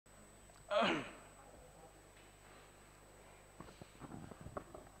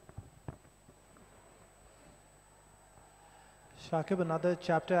Shakib, another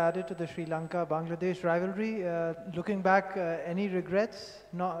chapter added to the Sri Lanka-Bangladesh rivalry. Looking back, any regrets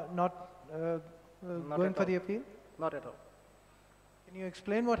not going for the appeal? Not at all. Can you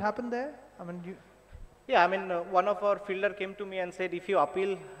explain what happened there? I mean, Yeah, I mean, one of our fielder came to me and said, if you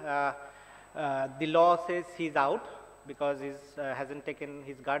appeal, the law says he's out because he hasn't taken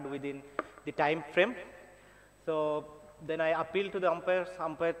his guard within the time frame. So then I appealed to the umpires.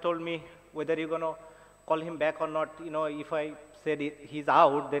 Umpire told me whether you're going to call him back or not. You know, if I said he's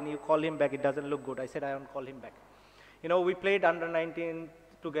out, then you call him back. It doesn't look good. I said I won't call him back. You know, we played under 19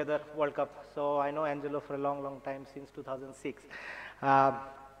 together World Cup. So I know Angelo for a long, long time, since 2006.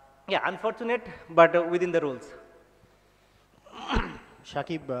 Yeah, unfortunate, but within the rules.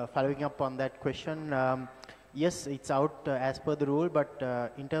 Shakib, following up on that question, yes, it's out as per the rule, but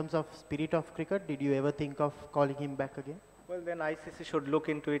in terms of spirit of cricket, did you ever think of calling him back again? Well, then ICC should look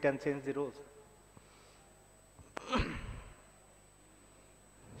into it and change the rules.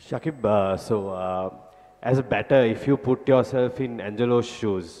 Shakib, as a batter, if you put yourself in Angelo's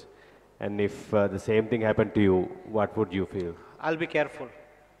shoes, and if the same thing happened to you, what would you feel? I'll be careful.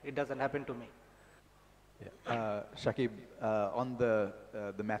 It doesn't happen to me. Yeah. Shakib, on the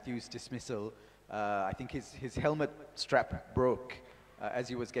Matthews dismissal, I think his helmet strap broke as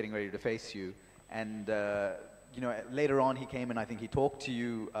he was getting ready to face you, and you know, later on he came and I think he talked to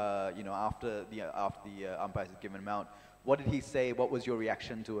you, you know, after the umpires had given him out. What did he say? What was your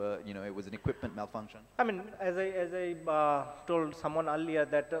reaction to you know, it was an equipment malfunction? I mean, as I told someone earlier,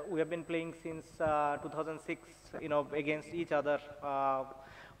 that we have been playing since 2006, you know, against each other.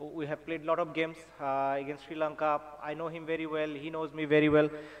 We have played a lot of games against Sri Lanka. I know him very well. He knows me very well.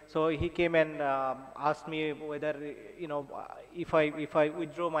 So he came and asked me whether, you know, if I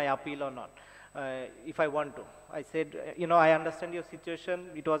withdraw my appeal or not, if I want to. I said, you know, I understand your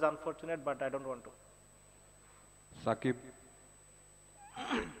situation. It was unfortunate, but I don't want to. Shakib,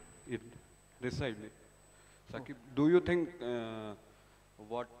 this side. Shakib, do you think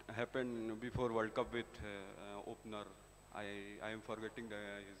what happened before World Cup with opener, I am forgetting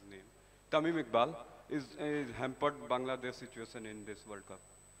his name, Tamim Iqbal, is hampered Bangladesh situation in this World Cup?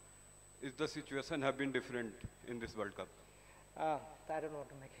 Is the situation have been different in this World Cup? I don't want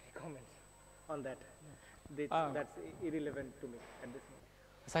to make any comments on that. That's irrelevant to me at this moment.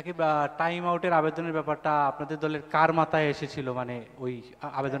 Shakib, time আউটের আবেদনের ব্যাপারটা আপনাদের দলের কার মাথায় এসেছিল, মানে ওই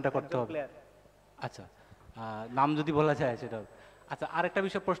আবেদনটা করতে হবে? আচ্ছা, নাম যদি বলা যায় সেটা। আচ্ছা, আরেকটা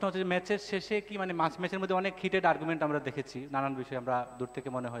বিষয় প্রশ্ন হচ্ছে যে ম্যাচের শেষে কি, মানে ম্যাচের মধ্যে অনেক হিটেড আর্গুমেন্ট আমরা দেখেছি, নানান বিষয় আমরা দূর থেকে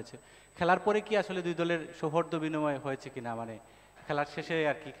মনে হয়েছে। খেলার পরে কি আসলে দুই দলের সৌহার্দ্য বিনিময় হয়েছে কিনা, মানে খেলার শেষে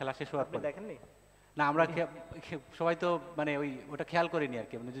আর কি, খেলা শেষ হওয়ার পরে? দেখেননি না, আমরা সবাই তো মানে ওটা খেয়াল করিনি আর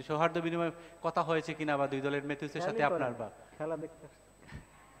কি, মানে যে সৌহার্দ্য বিনিময় কথা হয়েছে কিনা, বা দুই দলের ম্যাচের সাথে আপনার বা খেলা দেখতে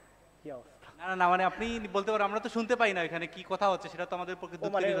না, মানে আপনি বলতে পারেন, আমরা তো শুনতে পাই না এখানে কি কথা হচ্ছে, সেটা তো আমাদের পক্ষে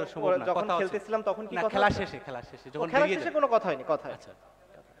সম্ভব না। যখন খেলতেছিলাম তখন কি কথা? খেলা শেষে যখন বেরিয়ে যায় কোনো কথা হয়নি, কথা। আচ্ছা,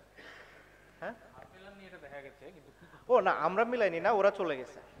 হ্যাঁ, এটা দেখা গেছে, কিন্তু ও না, আমরা মিলাইনি না, ওরা চলে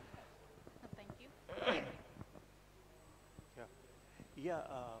গেছে।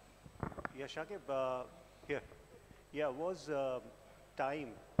 Yeah, Shakib, here. Yeah, was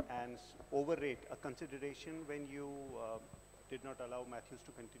time and overrate a consideration when you did not allow Matthews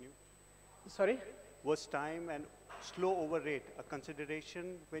to continue? Sorry? Was time and slow overrate a consideration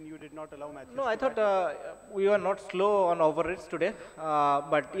when you did not allow Matthews? No, I thought we were not slow on overrates today,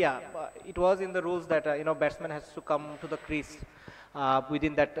 but yeah, it was in the rules that you know, batsman has to come to the crease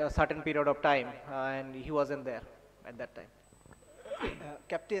within that certain period of time, and he wasn't there at that time.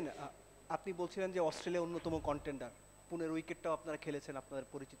 Captain, আপনি বলছিলেন যে Australia অন্যতম contender, 15 উইকেটটাও আপনারা খেলেছেন, আপনাদের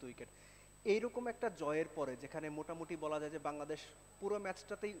পরিচিত wicket. এইরকম একটা জয়ের পরে যেখানে মোটামুটি বলা যায় যে বাংলাদেশ পুরো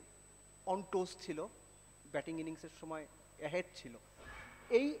ম্যাচটাতেই অন টোস ছিল, ব্যাটিং ইনিংসের সময় অ্যাহেড ছিল,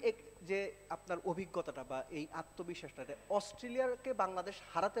 এই যে আপনার অভিজ্ঞতাটা বা এই আত্মবিশ্বাসটা, অস্ট্রেলিয়াকে বাংলাদেশ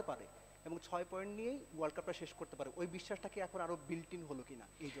হারাতে পারে এবং 6 পয়েন্ট নিয়েই ওয়ার্ল্ড কাপটা শেষ করতে পারে, ওই বিশ্বাসটা কি এখন আরো বিল্ট ইন হলো কিনা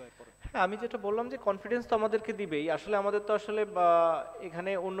এই জয়ের পরে? হ্যাঁ, আমি যেটা বললাম যে কনফিডেন্স তো আমাদেরকে দিবেই। আসলে আমাদের তো আসলে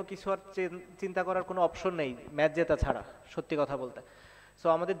এখানে অন্য কিছু আর চিন্তা করার কোনো অপশন নেই ম্যাচ জেতা ছাড়া, সত্যি কথা বলতে। সো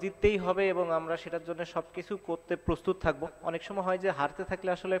আমাদের জিততেই হবে এবং আমরা সেটার জন্য সব কিছু করতে প্রস্তুত থাকবো। অনেক সময় হয় যে হারতে থাকলে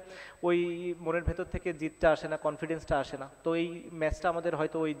আসলে ওই মনের ভেতর থেকে জিতটা আসে না, কনফিডেন্সটা আসে না। তো এই ম্যাচটা আমাদের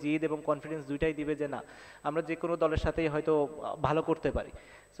হয়তো ওই জিত এবং কনফিডেন্স দুইটাই দিবে যে না, আমরা যে কোনো দলের সাথেই হয়তো ভালো করতে পারি।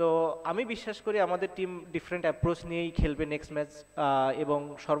 সো আমি বিশ্বাস করি আমাদের টিম ডিফারেন্ট অ্যাপ্রোচ নিয়েই খেলবে নেক্সট ম্যাচ এবং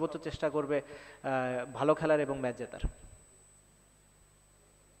সর্বোচ্চ চেষ্টা করবে ভালো খেলার এবং ম্যাচ জেতার।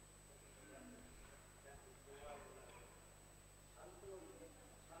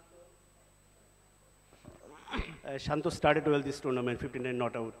 Shanto started well this tournament, 59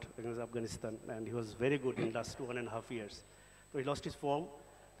 not out against Afghanistan, and he was very good in last 2.5 years. So he lost his form.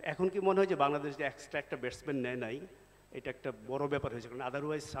 এখন কি মনে হয় যে বাংলাদেশ যে এক্সট্রা একটা ব্যাটসম্যান নেয় নাই, এটা একটা বড় ব্যাপার হয়েছে, কারণ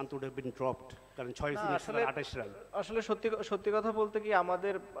otherwise Shanto would have been dropped, কারণ 6 ইনিংস 28 রান। আসলে সত্যি কথা বলতে কি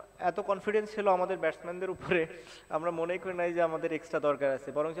আমাদের এত কনফিডেন্স ছিল আমাদের ব্যাটসম্যানদের উপরে, আমরা মনেই করি নাই যে আমাদের এক্সট্রা দরকার আছে,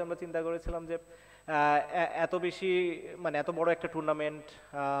 বরং আমরা চিন্তা করেছিলাম যে এত বেশি মানে এত বড় একটা টুর্নামেন্ট,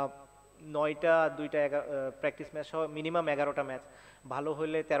 9টা 2টা প্র্যাকটিস ম্যাচ সহ মিনিমাম 11টা ম্যাচ, ভালো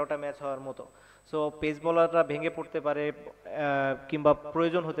হলে 13টা ম্যাচ হওয়ার মতো। সো পেস বলাররা ভেঙে পড়তে পারে কিংবা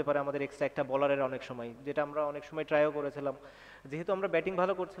প্রয়োজন হতে পারে আমাদের এক্সট্রা একটা বলারের অনেক সময়, যেটা আমরা অনেক সময় ট্রাইও করেছিলাম। যেহেতু আমরা ব্যাটিং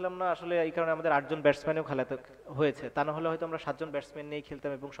ভালো করছিলাম না আসলে, এই কারণে আমাদের 8জন ব্যাটসম্যানও খেলাতে হয়েছে, তা না হলে হয়তো আমরা 7জন ব্যাটসম্যান নিয়েই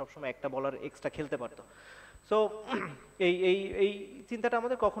খেলতাম এবং সবসময় একটা বলার এক্সট্রা খেলতে পারতো। সো এই চিন্তাটা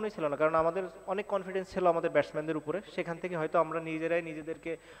আমাদের কখনোই ছিল না, কারণ আমাদের অনেক কনফিডেন্স ছিল আমাদের ব্যাটসম্যানদের উপরে। সেখান থেকে হয়তো আমরা নিজেরাই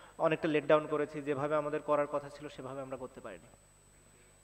নিজেদেরকে অনেকটা লেট ডাউন করেছি, যেভাবে আমাদের করার কথা ছিল সেভাবে আমরা করতে পারিনি।